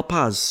 Help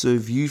us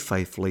serve you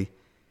faithfully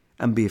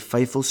and be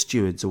faithful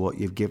stewards of what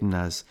you've given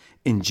us.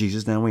 In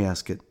Jesus' name we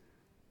ask it.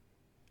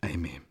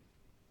 Amen.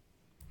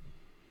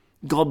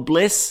 God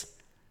bless.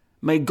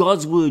 May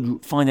God's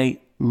word find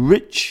a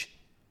rich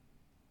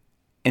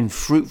and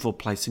fruitful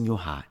place in your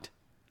heart.